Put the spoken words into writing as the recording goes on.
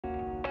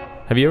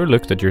Have you ever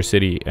looked at your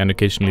city and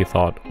occasionally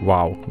thought,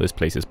 wow, this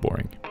place is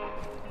boring?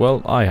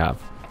 Well, I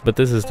have, but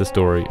this is the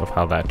story of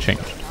how that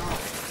changed.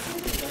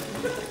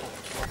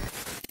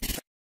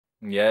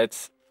 Yeah,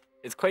 it's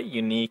quite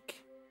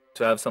unique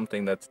to have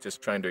something that's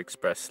just trying to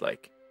express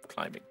like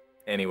climbing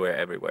anywhere,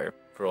 everywhere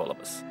for all of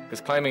us.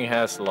 Because climbing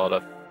has a lot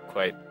of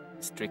quite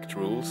strict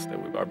rules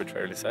that we've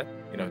arbitrarily set,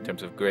 you know, in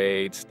terms of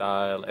grade,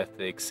 style,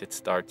 ethics, sit,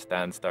 start,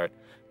 stand, start.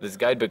 This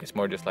guidebook is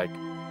more just like,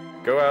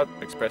 go out,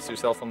 express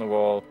yourself on the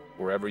wall,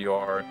 wherever you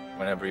are,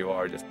 whenever you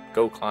are, just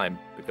go climb.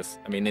 Because,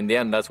 I mean, in the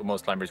end, that's what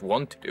most climbers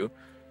want to do.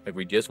 Like,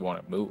 we just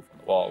want to move on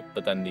the wall,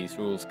 but then these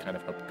rules kind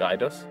of help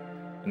guide us.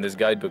 And this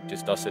guidebook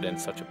just does it in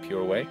such a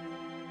pure way,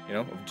 you know,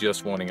 of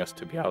just wanting us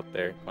to be out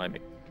there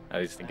climbing.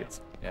 I just think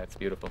it's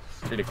beautiful.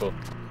 It's really cool.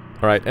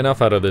 Alright,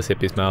 enough out of this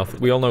hippie's mouth.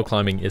 We all know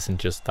climbing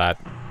isn't just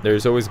that.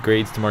 There's always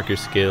grades to mark your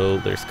skill,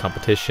 there's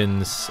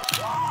competitions,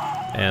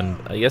 and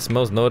I guess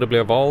most notably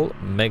of all,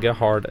 mega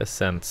hard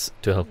ascents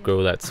to help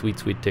grow that sweet,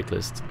 sweet tick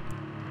list.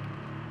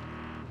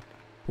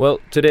 Well,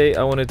 today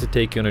I wanted to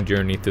take you on a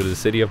journey through the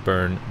city of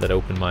Bern that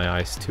opened my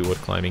eyes to what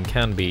climbing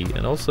can be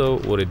and also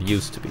what it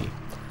used to be.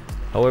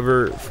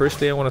 However,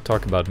 firstly I want to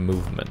talk about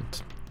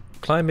movement.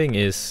 Climbing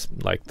is,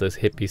 like the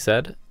hippie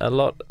said, a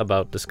lot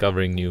about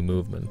discovering new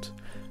movement.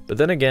 But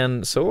then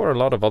again, so are a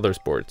lot of other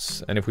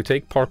sports, and if we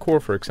take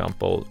parkour for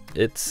example,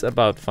 it's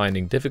about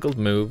finding difficult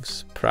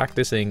moves,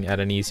 practicing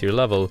at an easier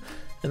level,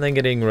 and then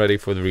getting ready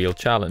for the real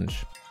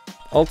challenge.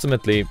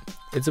 Ultimately,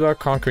 it's about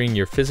conquering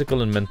your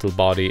physical and mental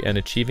body and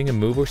achieving a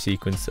move or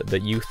sequence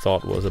that you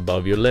thought was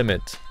above your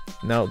limit.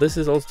 Now, this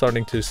is all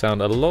starting to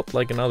sound a lot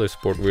like another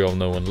sport we all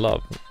know and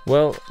love.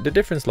 Well, the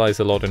difference lies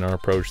a lot in our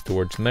approach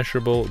towards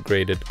measurable,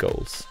 graded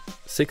goals.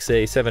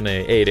 6A,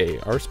 7A,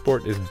 8A, our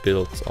sport is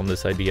built on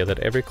this idea that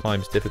every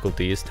climb's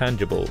difficulty is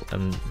tangible,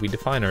 and we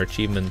define our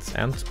achievements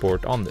and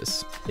sport on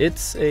this.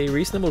 It's a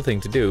reasonable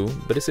thing to do,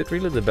 but is it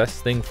really the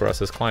best thing for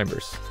us as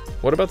climbers?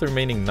 What about the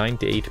remaining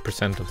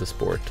 98% of the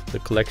sport, the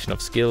collection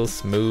of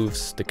skills,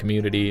 moves, the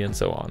community, and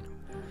so on?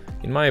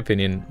 In my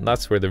opinion,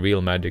 that's where the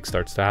real magic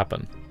starts to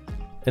happen.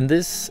 And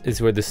this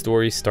is where the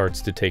story starts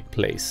to take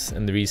place,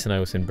 and the reason I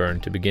was in Bern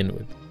to begin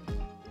with.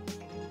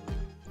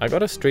 I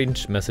got a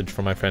strange message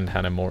from my friend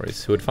Hannah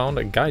Morris, who had found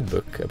a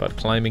guidebook about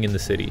climbing in the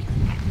city.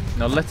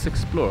 Now let's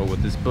explore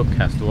what this book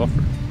has to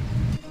offer.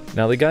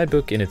 Now the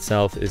guidebook in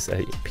itself is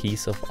a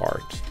piece of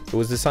art. It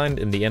was designed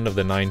in the end of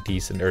the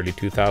 90s and early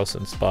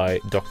 2000s by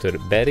Dr.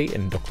 Berry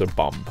and Dr.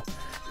 Bomb,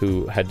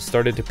 who had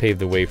started to pave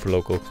the way for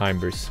local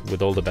climbers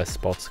with all the best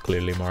spots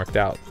clearly marked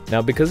out.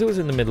 Now because it was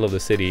in the middle of the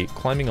city,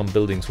 climbing on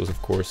buildings was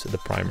of course the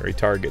primary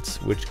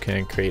targets, which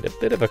can create a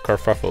bit of a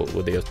kerfuffle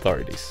with the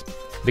authorities.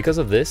 Because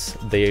of this,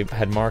 they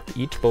had marked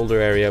each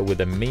boulder area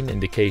with a main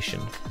indication,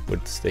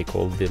 which they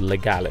called the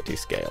legality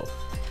scale.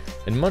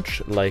 And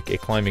much like a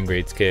climbing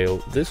grade scale,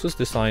 this was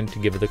designed to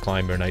give the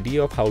climber an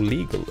idea of how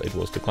legal it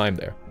was to climb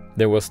there.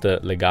 There was the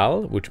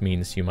legal, which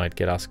means you might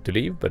get asked to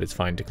leave, but it's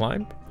fine to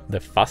climb. The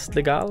fast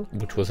legal,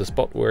 which was a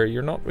spot where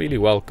you're not really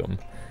welcome.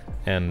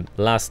 And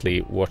lastly,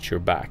 watch your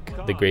back,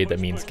 the grade that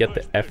means get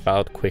the F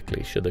out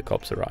quickly should the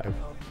cops arrive.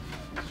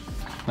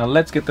 Now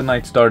let's get the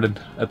night started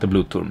at the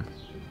Blutturm.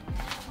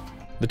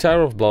 The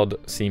Tower of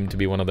Blood seemed to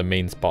be one of the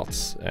main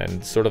spots,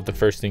 and sort of the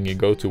first thing you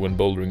go to when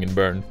bouldering in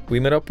Bern. We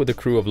met up with a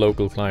crew of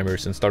local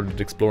climbers and started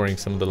exploring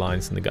some of the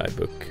lines in the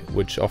guidebook,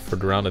 which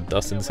offered around a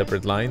dozen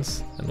separate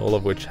lines, and all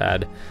of which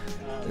had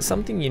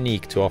something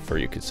unique to offer,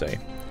 you could say.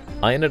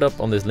 I ended up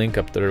on this link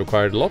up that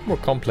required a lot more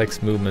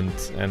complex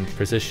movement and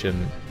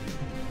precision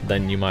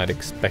than you might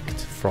expect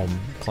from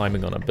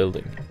climbing on a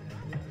building.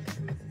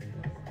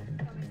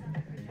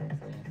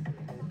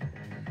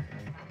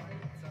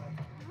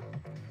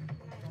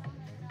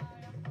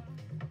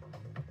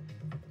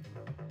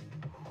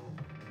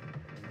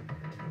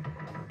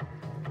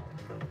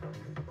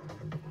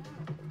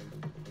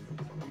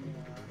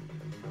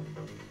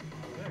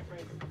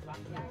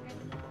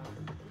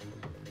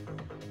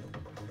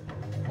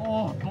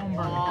 Oh,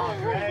 bomber! Oh,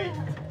 great!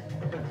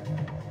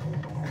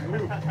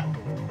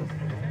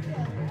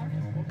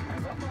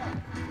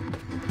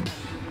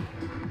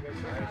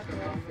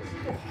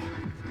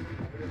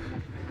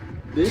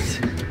 This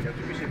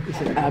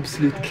is an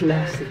absolute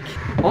classic.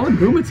 All the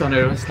movements on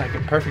there was like a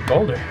perfect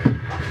boulder.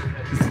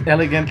 It's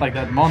elegant, like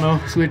that mono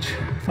switch,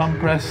 thumb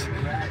press,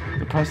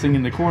 the pressing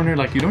in the corner.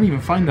 Like you don't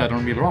even find that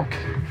on real rock.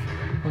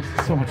 It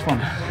was so much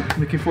fun.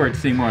 Looking forward to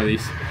seeing more of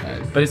these.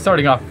 But it's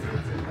starting off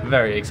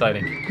very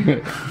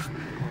exciting.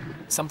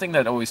 Something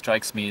that always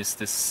strikes me is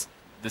this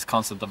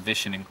concept of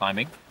vision in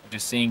climbing.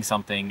 Just seeing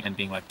something and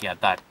being like, yeah,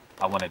 that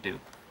I want to do.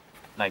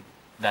 Like,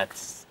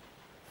 that's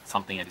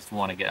something I just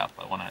want to get up.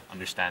 I want to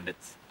understand it.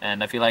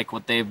 And I feel like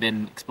what they've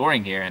been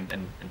exploring here and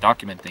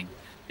documenting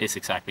is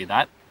exactly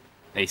that.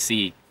 They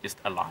see just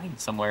a line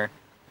somewhere.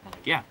 And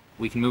like, yeah,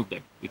 we can move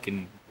there. We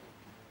can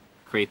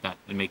create that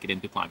and make it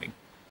into climbing.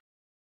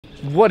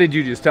 What did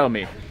you just tell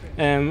me?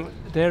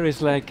 There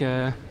is like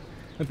a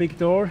big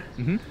door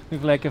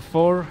with like a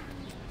 4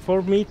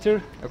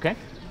 meter Okay.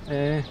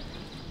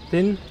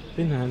 thin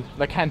hand.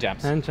 Like hand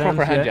jams. Hand jams,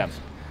 Proper hand yeah. jams.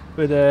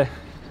 With a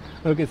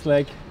Look, it's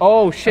like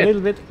Oh a shit!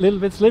 little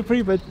bit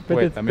slippery, but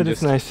Wait, but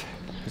it's nice.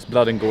 It's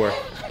blood and gore.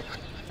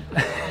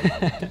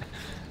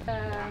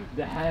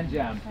 The hand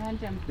jam.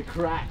 The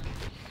crack.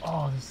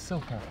 Oh, this is so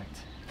perfect.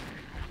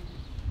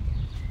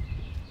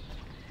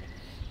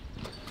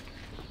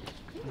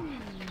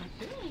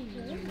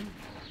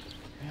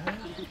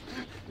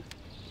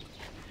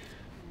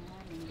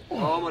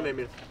 Come on,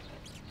 Emil.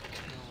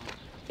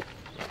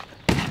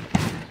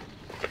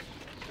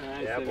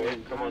 Yeah, boy,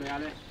 come on.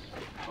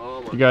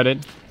 You got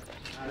it.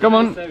 Come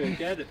on.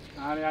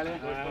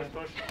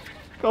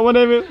 Come on,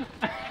 Emil.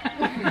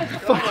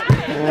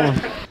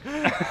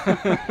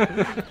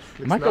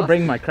 I might go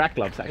bring my crack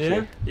gloves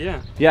actually.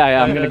 Yeah.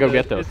 I'm gonna go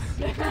get those.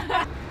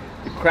 The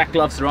crack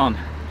gloves are on.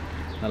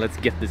 Now let's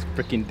get this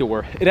freaking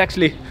door. It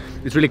actually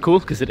is really cool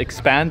because it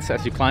expands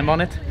as you climb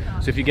on it.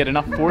 So if you get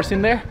enough force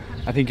in there,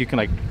 I think you can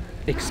like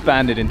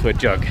expand it into a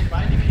jug.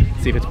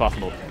 See if it's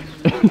possible.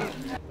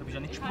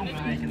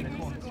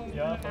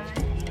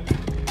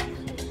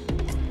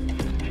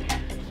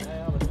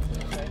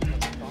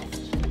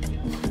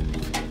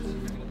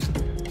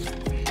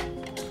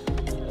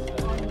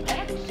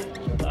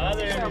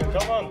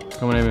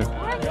 Come on, Emil.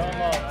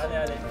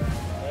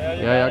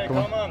 Yeah, come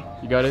on.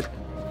 You got it.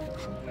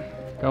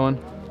 Come on.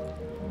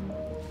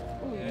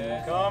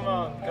 Come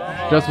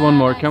on. Just one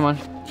more, come on.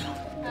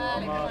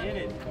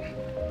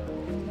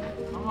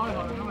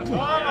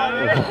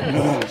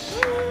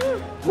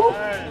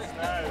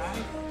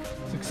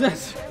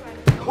 Success!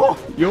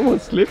 You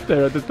almost slipped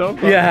there at the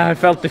top. Yeah, I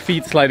felt the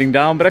feet sliding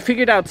down, but I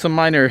figured out some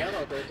minor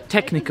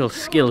technical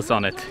skills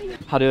on it.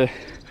 How to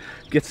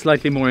get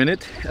slightly more in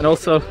it, and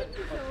also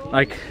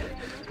like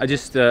I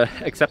just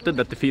accepted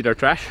that the feet are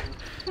trash.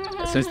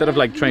 So instead of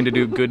like trying to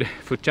do good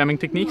foot jamming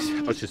techniques,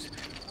 I was just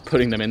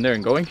putting them in there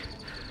and going.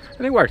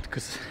 And it worked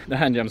because the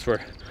hand jams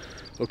were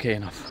okay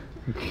enough.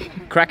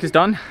 Crack is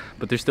done,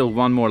 but there's still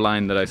one more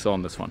line that I saw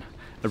on this one.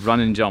 A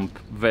run and jump,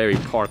 very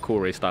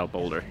parkour-y style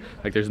boulder.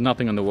 Like there's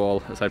nothing on the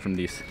wall aside from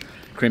these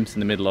crimps in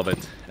the middle of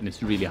it, and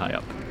it's really high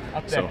up.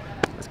 So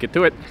let's get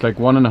to it. It's like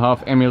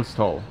 1.5 Emils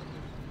tall.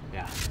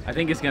 Yeah, I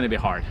think it's gonna be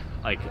hard.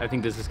 Like I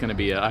think this is gonna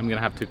be, I'm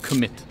gonna have to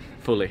commit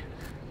fully.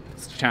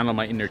 Let's channel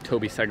my inner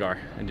Toby Segar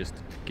and just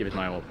give it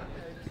my all.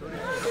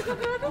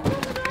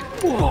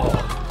 Whoa!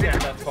 Yeah,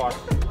 that's far.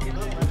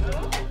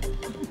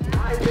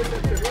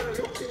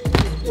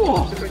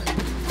 Whoa!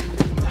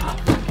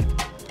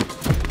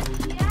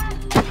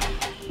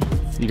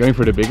 You going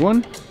for the big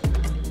one?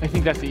 I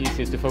think that's the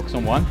easiest, to focus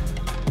on one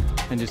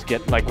and just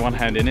get like one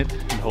hand in it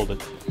and hold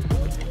it.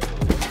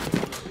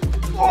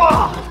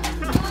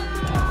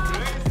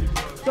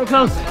 So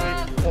close!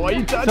 Oh,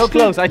 you touched So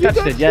close, I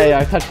touched it. Yeah,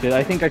 I touched it.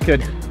 I think I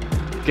could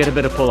get a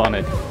bit of pull on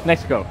it.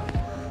 Next go.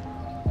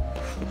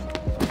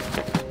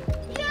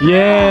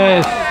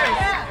 Yes!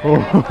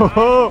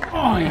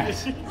 Oh,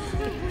 yes!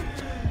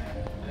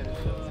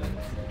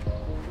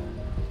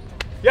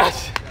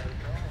 Yes!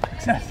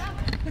 Success!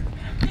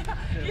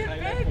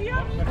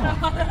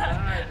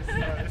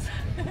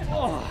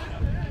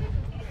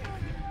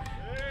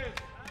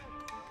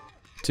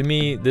 To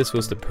me, this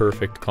was the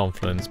perfect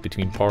confluence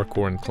between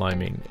parkour and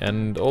climbing,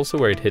 and also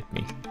where it hit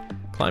me.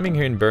 Climbing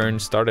here in Bern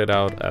started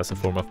out as a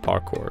form of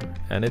parkour,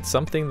 and it's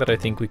something that I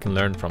think we can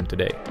learn from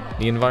today.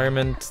 The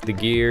environment, the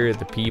gear,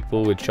 the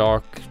people with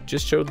chalk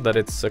just showed that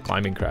it's a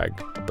climbing crag,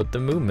 but the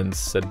movements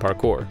said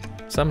parkour.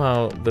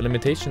 Somehow, the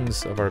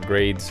limitations of our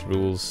grades,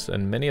 rules,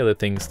 and many other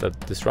things that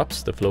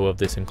disrupts the flow of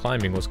this in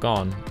climbing was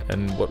gone,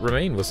 and what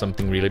remained was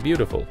something really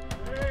beautiful.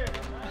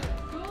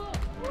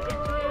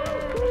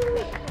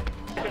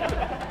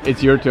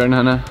 it's your turn,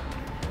 Hannah.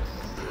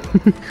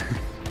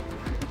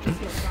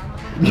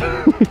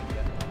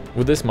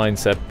 With this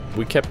mindset,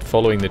 we kept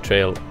following the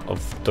trail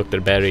of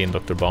Dr. Berry and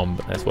Dr. Bomb,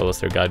 as well as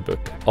their guidebook,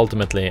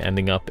 ultimately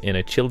ending up in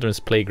a children's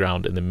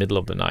playground in the middle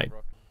of the night.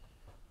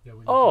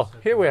 Oh,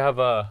 here we have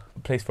a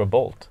place for a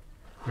bolt.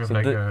 We have So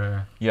like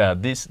the- Yeah,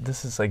 this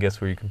is, I guess,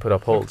 where you can put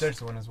up holes.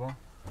 There's one as well.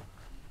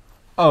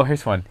 Oh,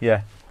 here's one.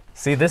 Yeah.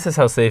 See, this is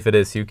how safe it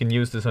is. You can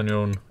use this on your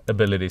own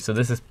ability. So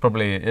this is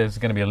probably going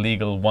to be a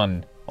legal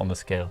 1 on the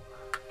scale.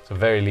 So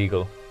very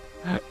legal.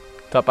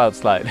 Top out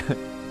slide.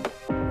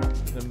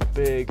 A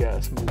big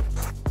ass move.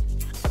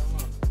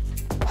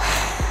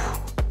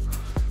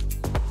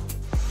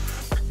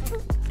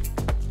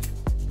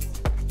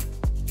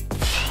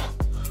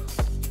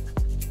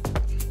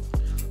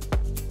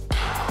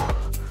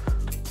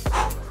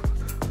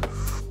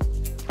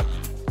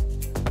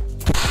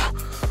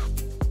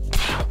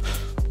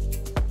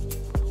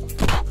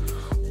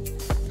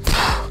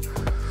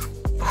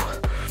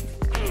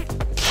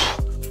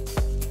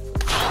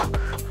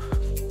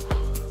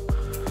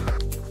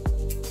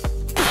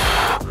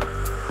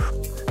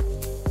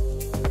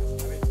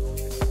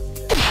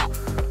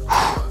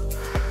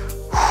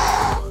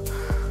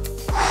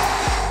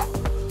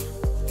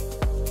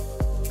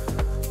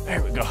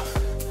 There we go.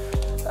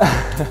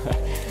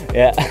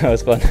 Yeah, that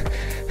was fun.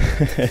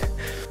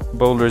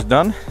 Boulder's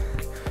done.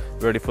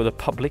 Ready for the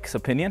public's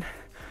opinion.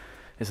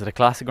 Is it a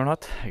classic or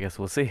not? I guess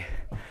we'll see.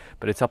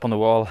 But it's up on the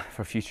wall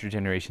for future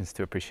generations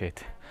to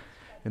appreciate.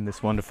 in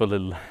this wonderful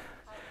little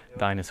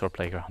dinosaur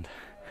playground.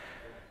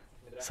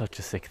 Such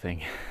a sick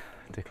thing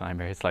to climb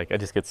here. It's like I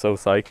just get so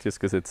psyched just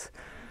because it's,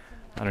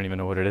 I don't even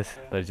know what it is,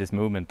 but it's just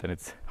movement and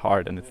it's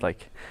hard and it's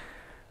like,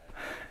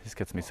 it just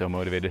gets me so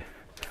motivated.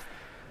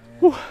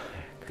 Woo.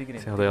 See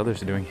how the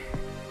others are doing.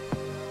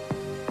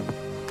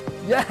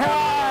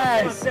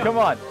 Yes! Come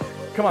on.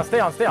 Come on, stay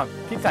on, stay on.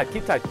 Keep tight,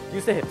 keep tight.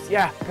 Use the hips.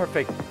 Yeah,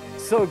 perfect.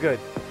 So good.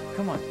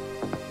 Come on.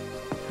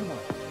 Come on.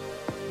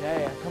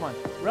 Yeah, come on.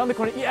 Around the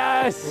corner.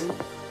 Yes!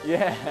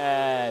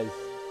 Yes!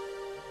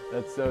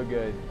 That's so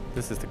good.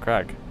 This is the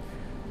crag.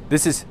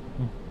 This is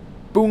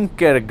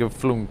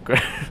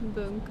Bunkergeflunker.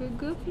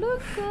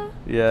 Bunkergeflunker.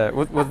 Yeah,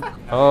 what?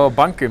 Oh,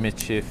 bunker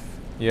mischief.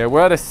 Yeah,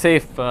 we're at a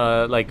safe,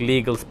 like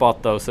legal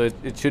spot though, so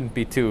it shouldn't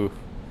be too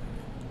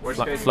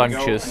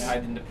flunkious.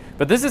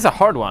 But this is a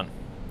hard one,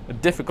 a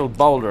difficult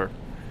boulder,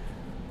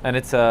 and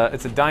it's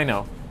a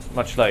dino,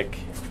 much like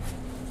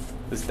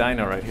this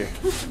dino right here.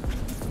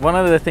 One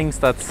of the things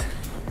that's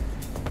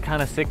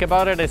kind of sick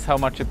about it is how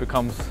much it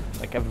becomes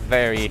like a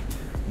very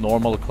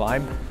normal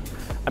climb.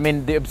 I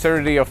mean, the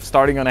absurdity of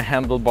starting on a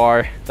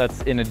handlebar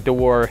that's in a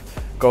door,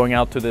 going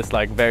out to this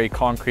like very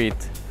concrete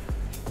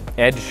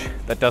edge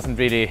that doesn't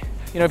really,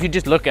 you know, if you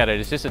just look at it,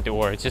 it's just a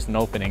door, it's just an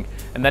opening,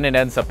 and then it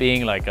ends up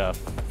being like a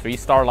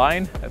 3-star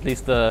line. At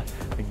least the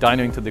like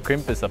dinoing to the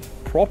crimp is a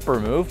proper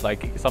move,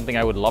 like something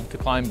I would love to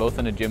climb both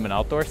in the gym and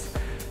outdoors.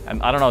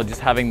 And I don't know,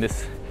 just having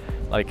this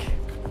like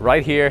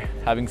right here,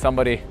 having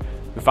somebody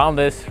who found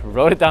this,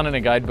 wrote it down in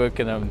a guidebook,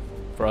 and then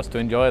for us to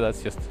enjoy,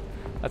 that's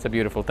a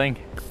beautiful thing.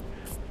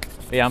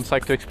 But yeah, I'm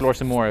psyched to explore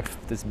some more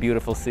of this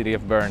beautiful city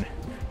of Bern,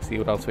 see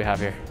what else we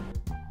have here.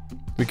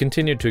 We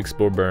continued to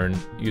explore Bern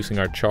using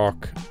our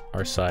chalk,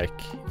 our psych,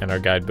 and our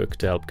guidebook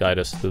to help guide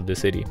us through the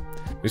city.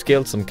 We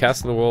scaled some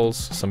castle walls,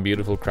 some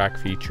beautiful crack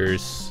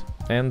features,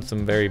 and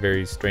some very,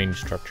 very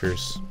strange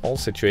structures, all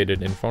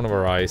situated in front of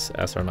our eyes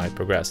as our night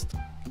progressed.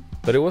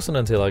 But it wasn't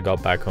until I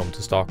got back home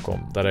to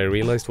Stockholm that I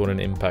realized what an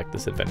impact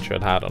this adventure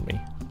had on me.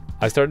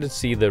 I started to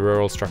see the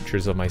rural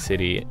structures of my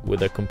city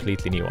with a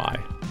completely new eye.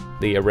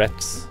 The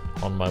arêtes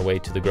on my way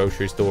to the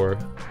grocery store,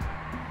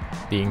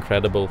 the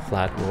incredible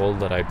flat wall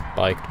that I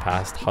biked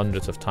past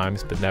hundreds of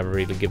times but never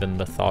really given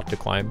the thought to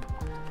climb.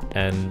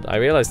 And I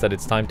realized that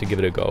it's time to give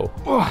it a go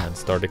and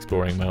start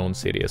exploring my own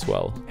city as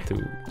well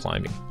through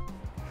climbing.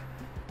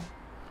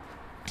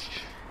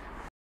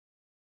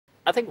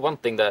 I think one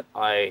thing that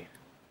I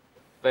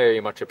very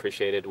much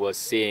appreciated was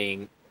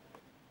seeing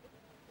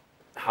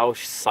how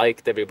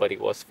psyched everybody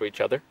was for each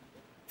other,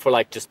 for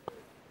like just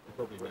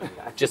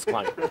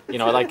climbing. You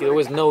know, like there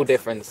was no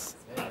difference,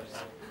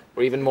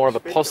 or even more of a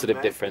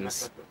positive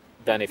difference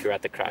than if you're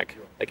at the crag.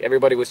 Like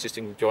everybody was just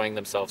enjoying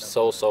themselves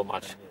so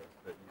much.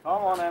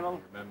 Come on,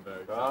 Emil.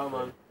 Come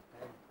on.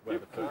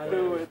 You can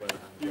do it.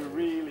 You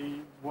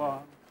really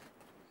want.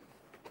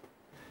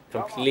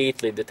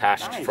 Completely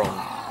detached from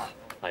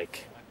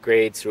like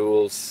grades,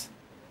 rules,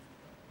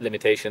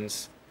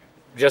 limitations.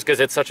 Just because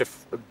it's such a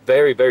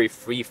very, very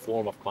free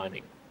form of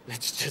climbing.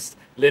 It's just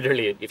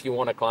literally, if you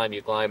want to climb,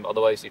 you climb.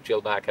 Otherwise, you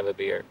chill back, have a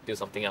beer, do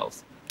something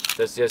else.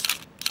 So it's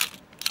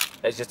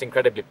just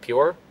incredibly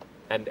pure,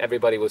 and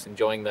everybody was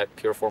enjoying that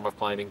pure form of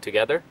climbing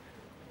together,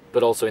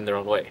 but also in their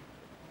own way.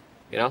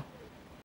 You know?